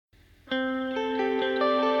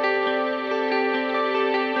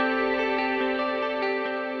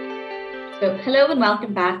So, hello and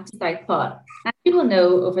welcome back to Southpod. As you will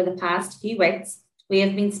know, over the past few weeks, we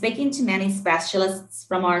have been speaking to many specialists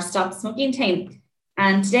from our Stop Smoking team.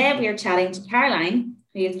 And today we are chatting to Caroline,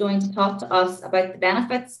 who is going to talk to us about the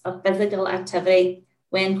benefits of physical activity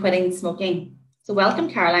when quitting smoking. So, welcome,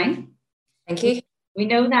 Caroline. Thank you. We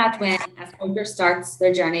know that when a smoker starts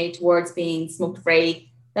their journey towards being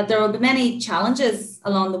smoke-free, that there will be many challenges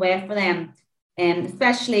along the way for them,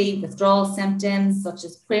 especially withdrawal symptoms such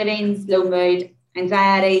as cravings, low mood,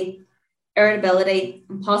 anxiety, irritability,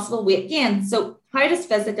 and possible weight gain. So how does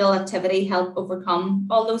physical activity help overcome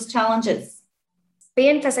all those challenges?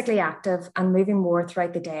 Being physically active and moving more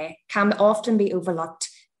throughout the day can often be overlooked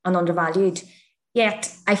and undervalued.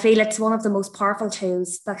 Yet, I feel it's one of the most powerful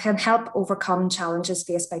tools that can help overcome challenges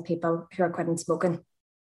faced by people who are quitting smoking.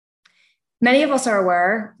 Many of us are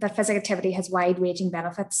aware that physical activity has wide-ranging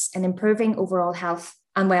benefits in improving overall health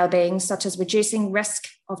and well-being, such as reducing risk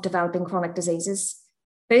of developing chronic diseases,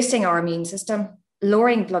 boosting our immune system,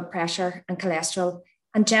 lowering blood pressure and cholesterol,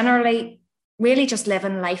 and generally, really just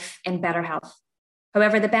living life in better health.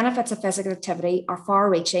 However, the benefits of physical activity are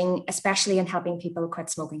far-reaching, especially in helping people quit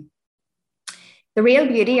smoking. The real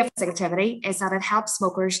beauty of physical activity is that it helps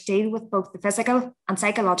smokers deal with both the physical and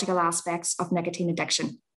psychological aspects of nicotine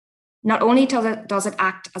addiction. Not only does it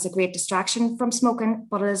act as a great distraction from smoking,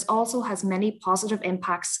 but it also has many positive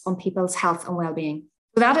impacts on people's health and well-being.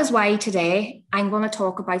 So that is why today I'm going to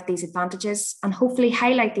talk about these advantages and hopefully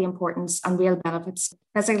highlight the importance and real benefits of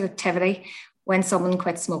physical activity when someone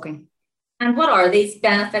quits smoking. And what are these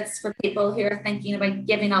benefits for people who are thinking about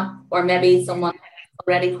giving up, or maybe someone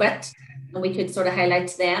already quit, and we could sort of highlight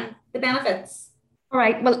to them the benefits? All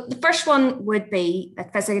right, well, the first one would be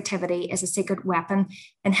that physical activity is a secret weapon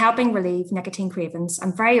in helping relieve nicotine cravings,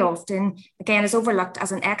 and very often, again, is overlooked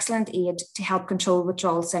as an excellent aid to help control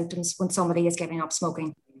withdrawal symptoms when somebody is giving up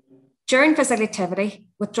smoking. During physical activity,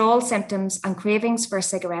 withdrawal symptoms and cravings for a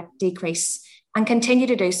cigarette decrease and continue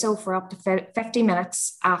to do so for up to 50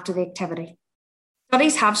 minutes after the activity.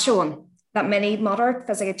 Studies have shown that many moderate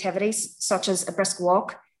physical activities, such as a brisk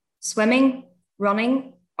walk, swimming,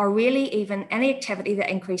 running, or really even any activity that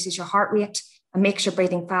increases your heart rate and makes your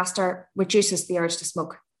breathing faster, reduces the urge to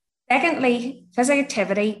smoke. Secondly, physical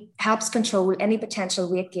activity helps control any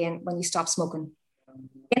potential weight gain when you stop smoking.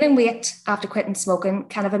 Gaining weight after quitting smoking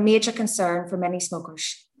can have a major concern for many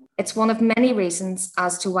smokers. It's one of many reasons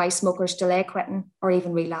as to why smokers delay quitting or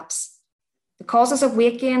even relapse. The causes of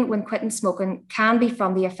weight gain when quitting smoking can be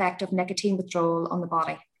from the effect of nicotine withdrawal on the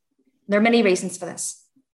body. There are many reasons for this.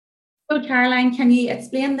 So, Caroline, can you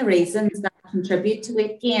explain the reasons that contribute to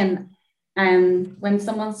weight gain when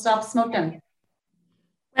someone stops smoking?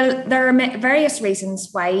 Well, there are various reasons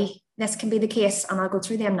why this can be the case, and I'll go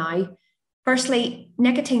through them now. Firstly,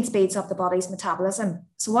 nicotine speeds up the body's metabolism.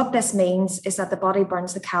 So what this means is that the body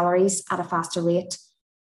burns the calories at a faster rate.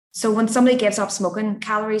 So when somebody gives up smoking,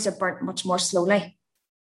 calories are burnt much more slowly.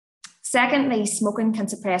 Secondly, smoking can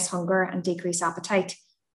suppress hunger and decrease appetite.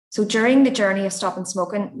 So during the journey of stopping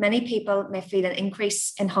smoking, many people may feel an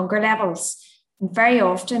increase in hunger levels. And very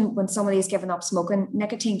often when somebody is given up smoking,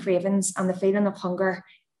 nicotine cravings and the feeling of hunger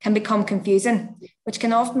can become confusing, which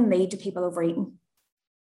can often lead to people overeating.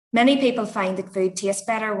 Many people find that food tastes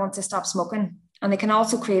better once they stop smoking, and they can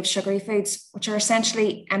also crave sugary foods, which are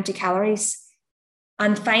essentially empty calories.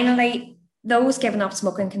 And finally, those given up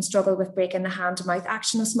smoking can struggle with breaking the hand-to-mouth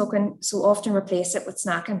action of smoking, so often replace it with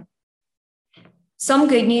snacking. Some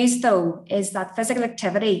good news, though, is that physical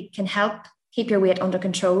activity can help keep your weight under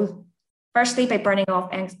control. Firstly, by burning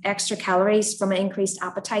off extra calories from an increased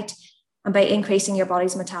appetite and by increasing your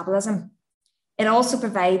body's metabolism. It also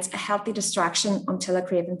provides a healthy distraction until a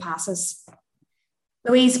craving passes.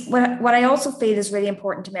 Louise, what I also feel is really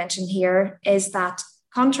important to mention here is that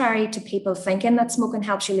contrary to people thinking that smoking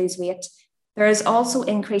helps you lose weight, there is also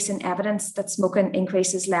increasing evidence that smoking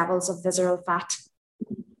increases levels of visceral fat.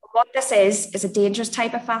 What this is a dangerous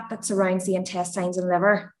type of fat that surrounds the intestines and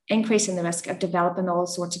liver, increasing the risk of developing all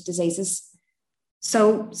sorts of diseases.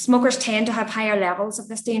 So smokers tend to have higher levels of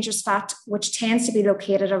this dangerous fat, which tends to be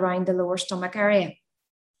located around the lower stomach area.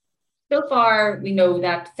 So far, we know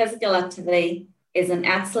that physical activity is an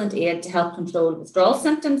excellent aid to help control withdrawal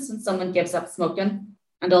symptoms when someone gives up smoking,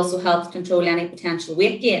 and also helps control any potential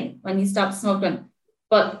weight gain when you stop smoking.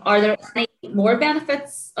 But are there any more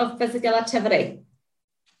benefits of physical activity?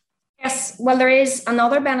 Yes, well, there is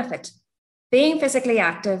another benefit. Being physically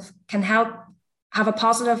active can help have a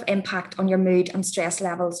positive impact on your mood and stress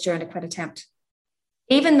levels during a quit attempt.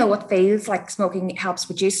 Even though it feels like smoking helps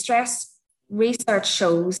reduce stress, research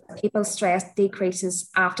shows that people's stress decreases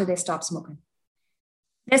after they stop smoking.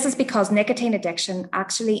 This is because nicotine addiction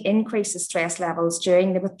actually increases stress levels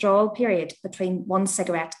during the withdrawal period between one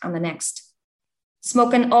cigarette and the next.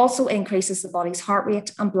 Smoking also increases the body's heart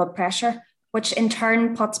rate and blood pressure, which in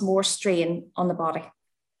turn puts more strain on the body.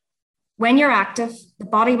 When you're active, the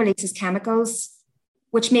body releases chemicals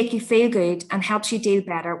which make you feel good and helps you deal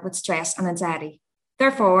better with stress and anxiety.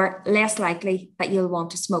 Therefore, less likely that you'll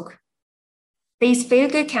want to smoke. These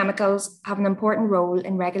feel-good chemicals have an important role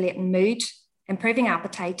in regulating mood, improving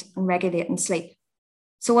appetite, and regulating sleep.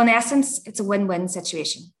 So in essence, it's a win-win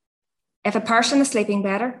situation. If a person is sleeping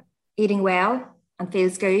better, eating well, and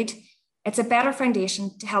feels good, it's a better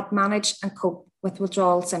foundation to help manage and cope with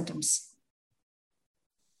withdrawal symptoms.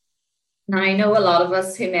 Now, I know a lot of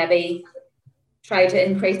us who maybe try to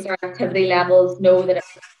increase their activity levels know that it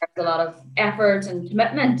requires a lot of effort and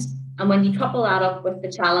commitment. And when you couple that up with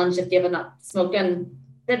the challenge of giving up smoking,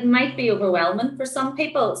 that might be overwhelming for some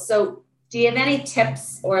people. So do you have any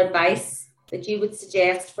tips or advice that you would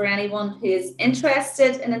suggest for anyone who is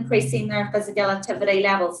interested in increasing their physical activity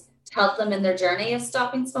levels to help them in their journey of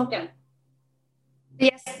stopping smoking?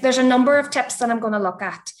 Yes, there's a number of tips that I'm going to look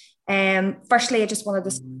at. Firstly, I just wanted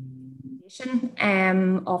to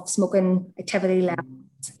of smoking activity levels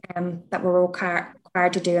that we're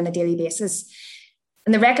required to do on a daily basis.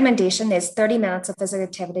 And the recommendation is 30 minutes of physical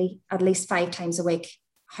activity at least 5 times a week.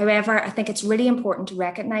 However, I think it's really important to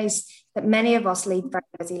recognise that many of us lead very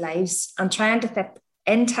busy lives, and trying to fit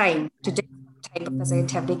in time to do that type of physical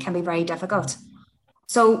activity can be very difficult.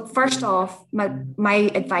 So first off,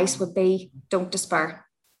 my advice would be don't despair.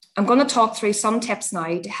 I'm going to talk through some tips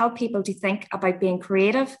now to help people to think about being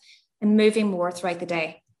creative and moving more throughout the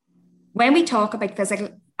day. When we talk about physical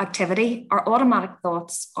activity, our automatic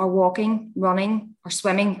thoughts are walking, running, or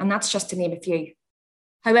swimming, and that's just to name a few.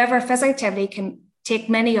 However, physical activity can take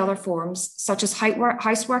many other forms, such as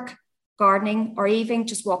housework, gardening, or even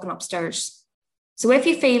just walking upstairs. So if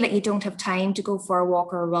you feel that you don't have time to go for a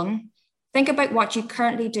walk or a run, think about what you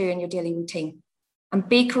currently do in your daily routine and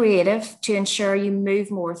be creative to ensure you move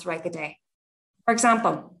more throughout the day. For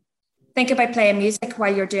example, think about playing music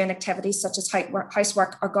while you're doing activities such as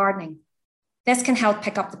housework or gardening. This can help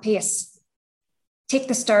pick up the pace. Take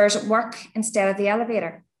the stairs at work instead of the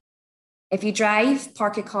elevator. If you drive,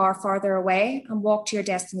 park your car farther away and walk to your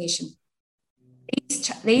destination.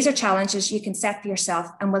 These are challenges you can set for yourself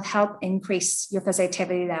and will help increase your physical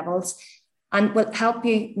activity levels and will help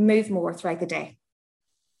you move more throughout the day.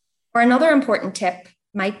 Or another important tip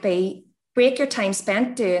might be break your time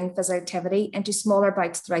spent doing physical activity into smaller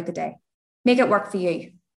bouts throughout the day. Make it work for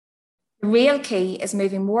you. The real key is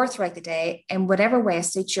moving more throughout the day in whatever way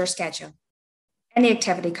suits your schedule. Any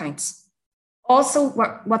activity counts. Also,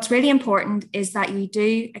 what's really important is that you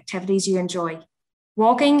do activities you enjoy.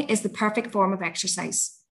 Walking is the perfect form of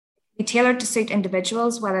exercise. It's tailored to suit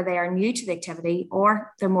individuals, whether they are new to the activity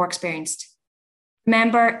or they're more experienced.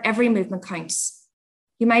 Remember, every movement counts.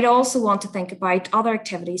 You might also want to think about other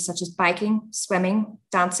activities such as biking, swimming,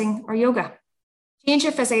 dancing, or yoga. Change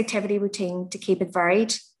your physical activity routine to keep it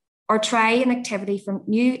varied, or try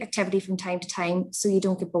new activity from time to time so you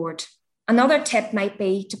don't get bored. Another tip might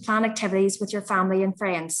be to plan activities with your family and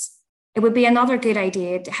friends. It would be another good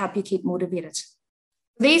idea to help you keep motivated.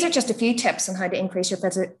 These are just a few tips on how to increase your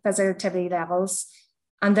physical activity levels,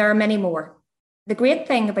 and there are many more. The great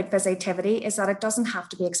thing about physical activity is that it doesn't have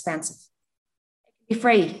to be expensive. Be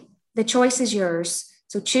free. The choice is yours.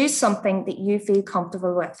 So choose something that you feel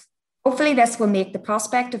comfortable with. Hopefully this will make the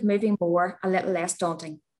prospect of moving more a little less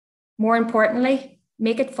daunting. More importantly,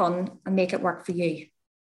 make it fun and make it work for you.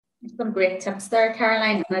 Some great tips there,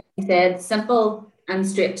 Caroline. And as you said, simple and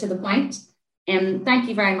straight to the point. Thank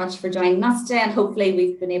you very much for joining us today, and hopefully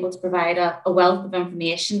we've been able to provide a wealth of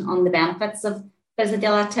information on the benefits of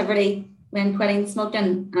physical activity when quitting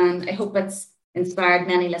smoking, and I hope it's inspired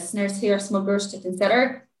many listeners who are smokers to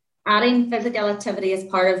consider adding physical activity as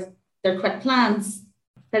part of their quit plans.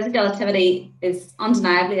 Physical activity is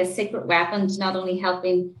undeniably a secret weapon to not only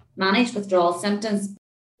helping manage withdrawal symptoms. The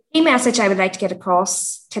key message I would like to get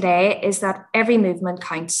across today is that every movement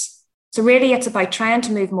counts. So really it's about trying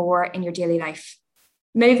to move more in your daily life.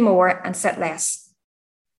 Move more and sit less.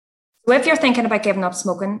 So if you're thinking about giving up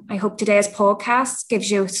smoking, I hope today's podcast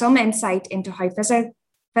gives you some insight into how physical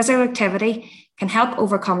activity can help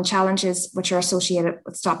overcome challenges which are associated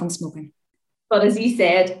with stopping smoking. But as you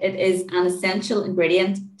said, it is an essential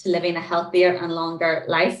ingredient to living a healthier and longer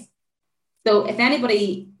life. So if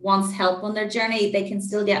anybody wants help on their journey, they can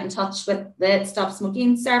still get in touch with the Stop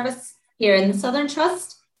Smoking service here in the Southern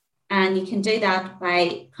Trust. And you can do that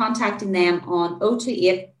by contacting them on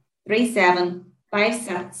 028 37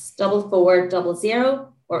 56 4400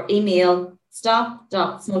 or email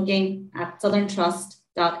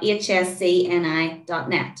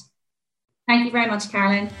stop.smoking@southerntrust.hscni.net. Thank you very much,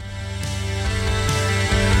 Caroline.